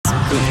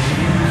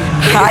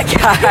Hi,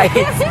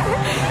 guys.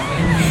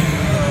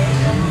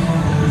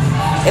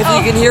 If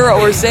you can hear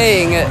what we're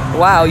saying,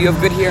 wow, you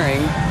have good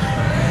hearing.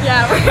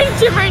 Yeah, we're in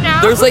gym right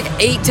now. There's like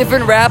 8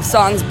 different rap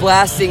songs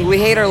blasting. We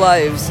hate our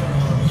lives.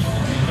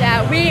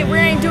 Yeah, we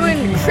ain't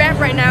doing crap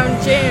right now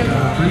in gym.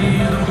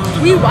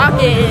 We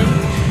walking.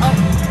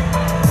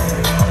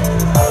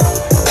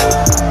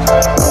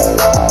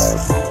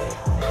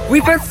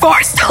 We've been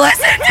forced to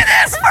listen to